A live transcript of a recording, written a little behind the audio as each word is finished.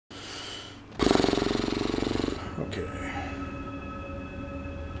Okay.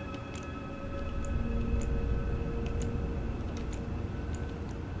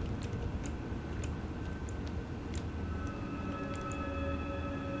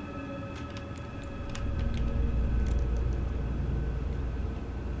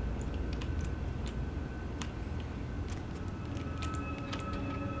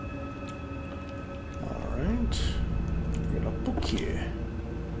 Got a book here.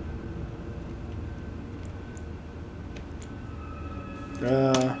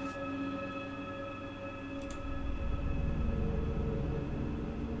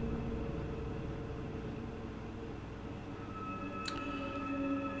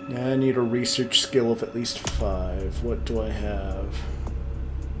 I need a research skill of at least 5. What do I have?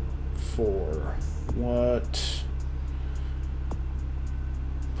 4. What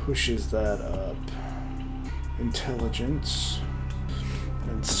pushes that up? Intelligence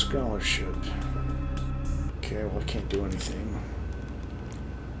and scholarship. Okay, well I can't do anything.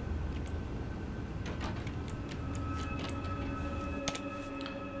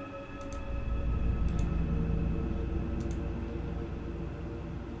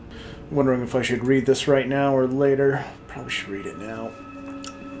 Wondering if I should read this right now or later. Probably should read it now.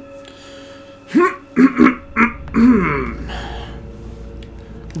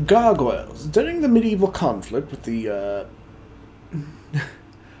 Gargoyles. During the medieval conflict with the,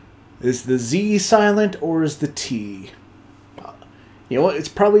 is the Z silent or is the T? You know what? It's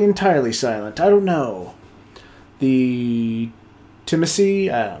probably entirely silent. I don't know. The Timothy?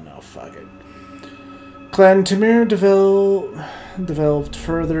 I don't know. Fuck it. Clan Tamir developed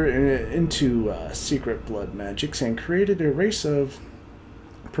further into secret blood magics and created a race of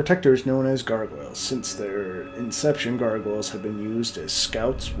protectors known as gargoyles. Since their inception, gargoyles have been used as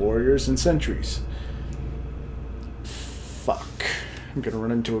scouts, warriors, and sentries. Fuck. I'm gonna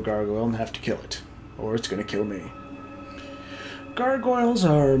run into a gargoyle and have to kill it. Or it's gonna kill me. Gargoyles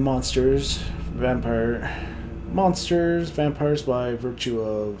are monsters by virtue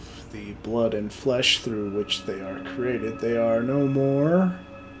of the blood and flesh through which they are created. They are no more...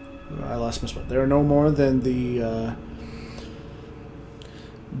 I lost my spot. They are no more than the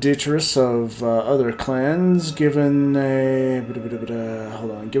detritus of other clans, given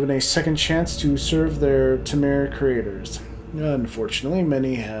a second chance to serve their Tamir creators. Unfortunately,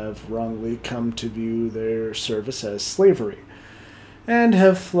 many have wrongly come to view their service as slavery, and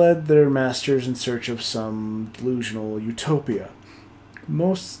have fled their masters in search of some delusional utopia.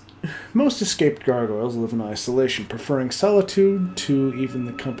 Most escaped gargoyles live in isolation, preferring solitude to even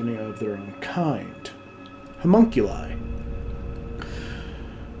the company of their own kind. Homunculi.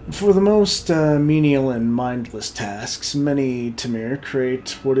 For the most menial and mindless tasks, many Tamir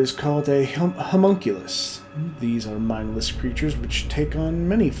create what is called a homunculus. These are mindless creatures which take on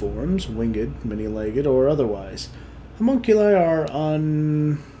many forms, winged, many-legged, or otherwise. Homunculi are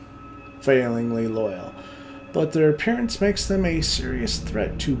unfailingly loyal, but their appearance makes them a serious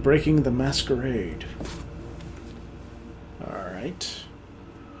threat to breaking the Masquerade. Alright.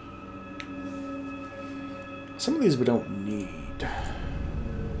 Some of these we don't need.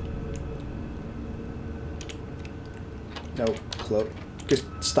 No, Chloe. Just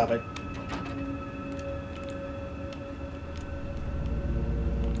stop it.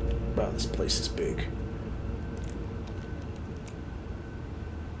 Wow, this place is big.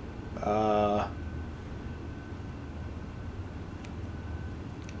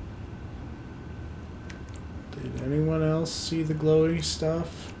 Did anyone else see the glowy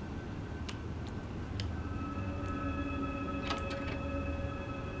stuff?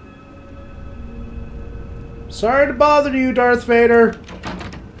 Sorry to bother you, Darth Vader.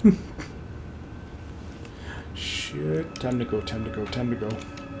 Shit, time to go, time to go, time to go.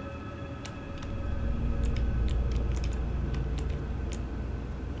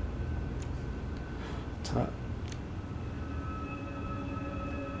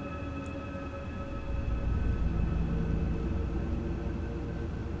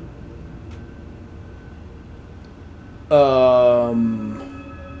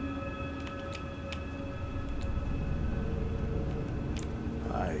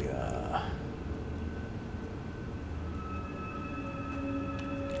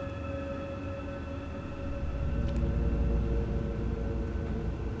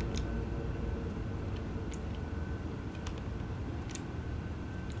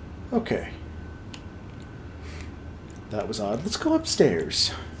 Okay. That was odd. Let's go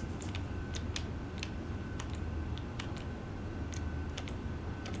upstairs.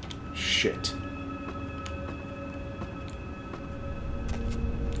 Shit.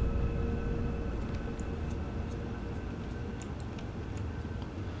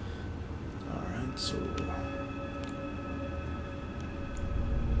 Alright, so...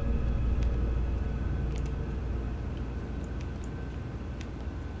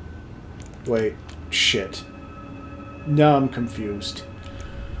 Wait. Shit. Now I'm confused.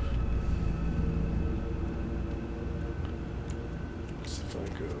 So if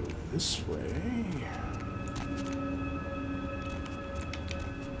I go this way...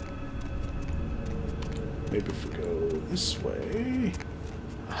 Maybe if we go this way...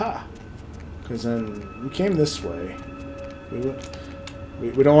 Aha! Because then we came this way.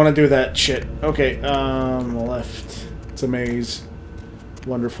 We don't want to do that shit. Okay, left. It's a maze.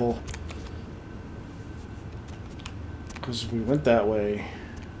 Wonderful. Because we went that way.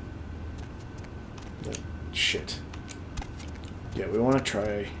 But shit. Yeah, we want to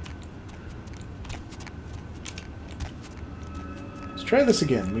try... Let's try this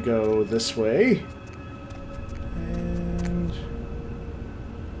again. We go this way. And...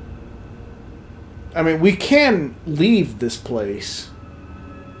 I mean, we can leave this place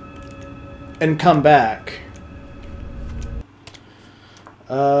and come back.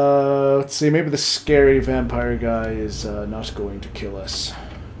 Let's see, maybe the scary vampire guy is not going to kill us.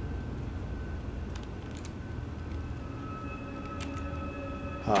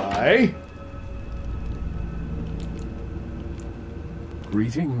 Hi.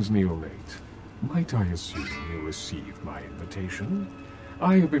 Greetings, Neonate. Might I assume you received my invitation?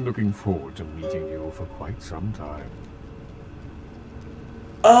 I have been looking forward to meeting you for quite some time.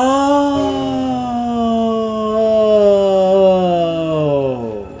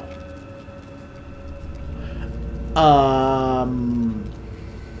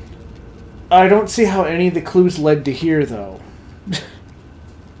 I don't see how any of the clues led to here, though.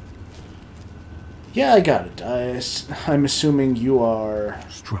 Yeah, I got it. I'm assuming you are...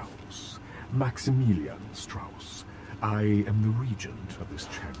 Strauss. Maximilian Strauss. I am the regent of this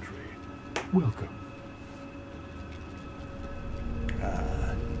chantry. Welcome.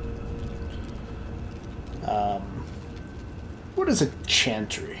 What is a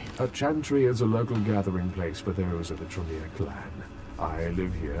chantry? A chantry is a local gathering place for those of the Tremere clan. I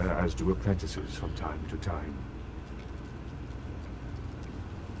live here, as do apprentices from time to time.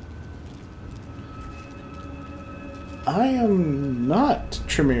 I am not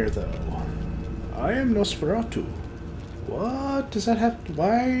Tremere, though. I am Nosferatu. What does that have...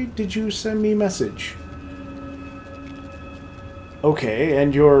 Why did you send me a message? Okay,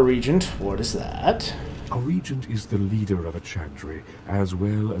 and you're a regent. What is that? A regent is the leader of a chantry, as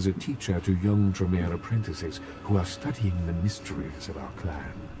well as a teacher to young Tremere apprentices who are studying the mysteries of our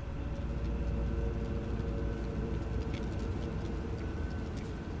clan.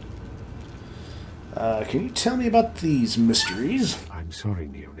 Can you tell me about these mysteries? I'm sorry,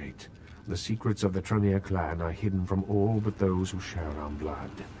 Neonate. The secrets of the Tremere clan are hidden from all but those who share our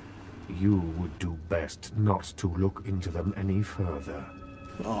blood. You would do best not to look into them any further.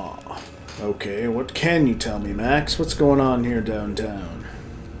 Oh, okay. What can you tell me, Max? What's going on here downtown?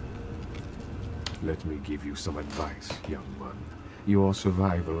 Let me give you some advice, young one. Your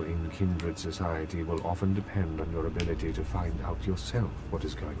survival in kindred society will often depend on your ability to find out yourself what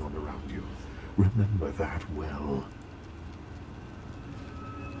is going on around you. Remember that well.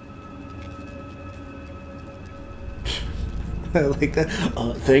 I like that.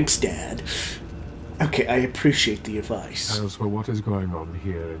 Thanks, Dad. Okay, I appreciate the advice. As for what is going on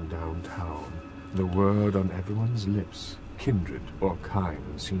here in downtown, the word on everyone's lips, kindred or kind,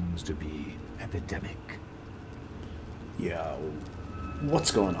 seems to be epidemic. Yeah,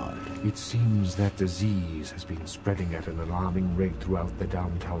 what's going on? It seems that disease has been spreading at an alarming rate throughout the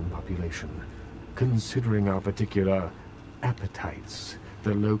downtown population. Considering our particular appetites,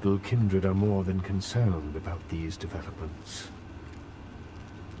 the local kindred are more than concerned about these developments.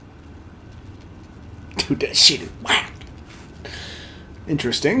 Dude, that shit is whack.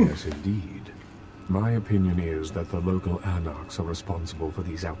 Interesting. Yes, indeed. My opinion is that the local anarchs are responsible for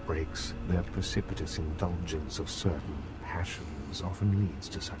these outbreaks. Their precipitous indulgence of certain passions often leads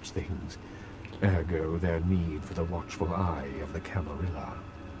to such things. Ergo, their need for the watchful eye of the Camarilla.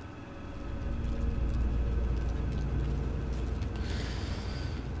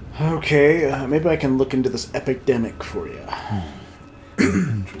 Okay, maybe I can look into this epidemic for you.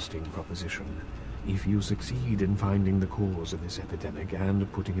 Interesting proposition. If you succeed in finding the cause of this epidemic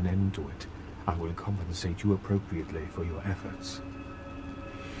and putting an end to it, I will compensate you appropriately for your efforts.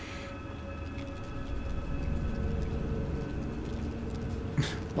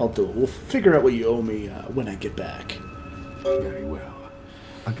 I'll do it. We'll figure out what you owe me when I get back. Very well.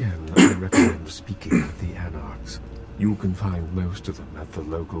 Again, I recommend speaking with the anarchs. You can find most of them at the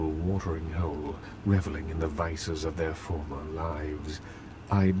local watering hole, reveling in the vices of their former lives.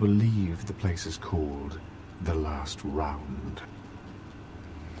 I believe the place is called The Last Round.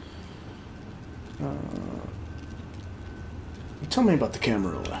 Tell me about the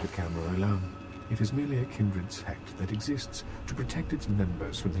Camarilla. The Camarilla. It is merely a kindred sect that exists to protect its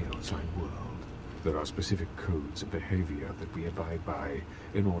members from the outside world. There are specific codes of behavior that we abide by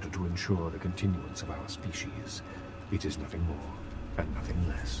in order to ensure the continuance of our species. It is nothing more and nothing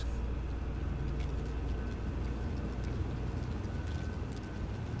less.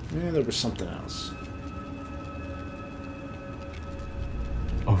 Yeah, there was something else.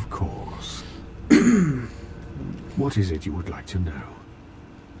 Of course. What is it you would like to know?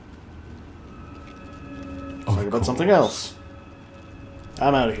 Talk about something else.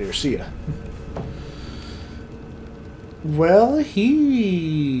 I'm out of here. See ya. Well,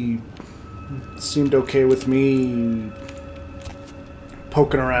 he seemed okay with me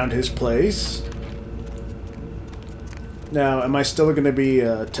poking around his place. Now, am I still going to be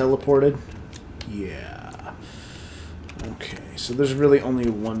teleported? Yeah. Okay, so there's really only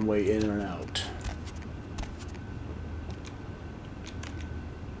one way in and out.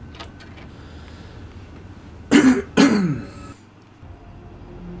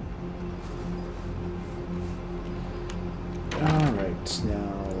 Alright,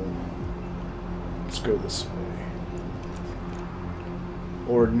 now let's go this way.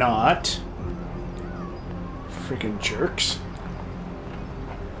 Or not. Freaking jerks.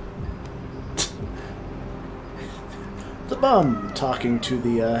 The bum talking to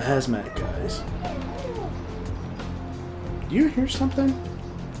the hazmat guys. Do you hear something?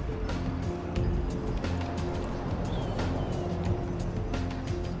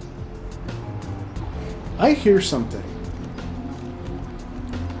 I hear something.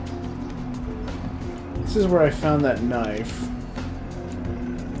 This is where I found that knife.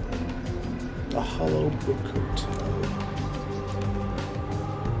 The Hollow Book Hotel.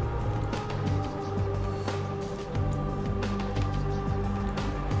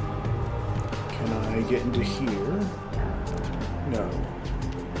 Can I get into here? No.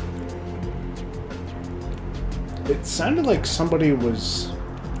 It sounded like somebody was...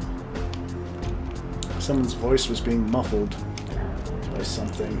 someone's voice was being muffled by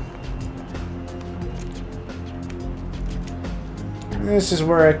something. This is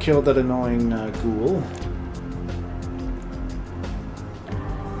where I killed that annoying ghoul.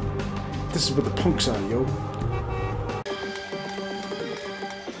 This is where the punk's on, yo.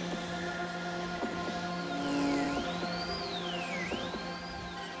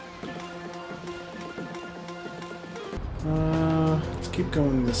 Let's keep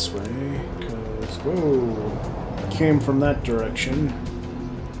going this way, because, whoa, came from that direction.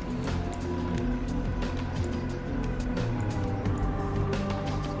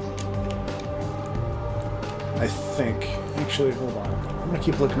 I think. Actually, hold on. I'm gonna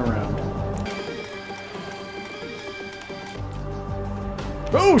keep looking around.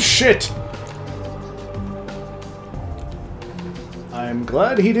 Oh, shit! I'm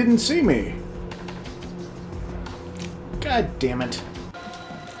glad he didn't see me. God damn it.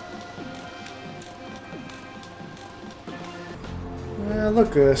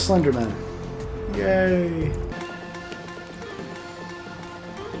 Look, a Slenderman. Yay.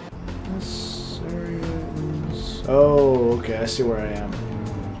 This area is... Oh, okay, I see where I am.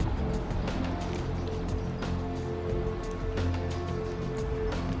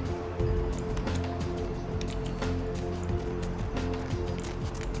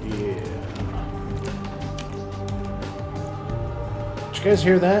 Did you guys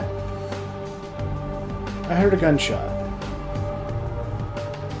hear that? I heard a gunshot.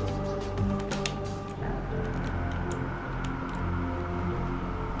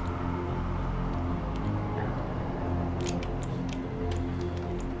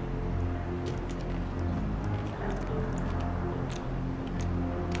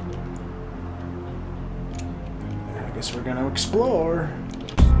 I guess we're gonna explore.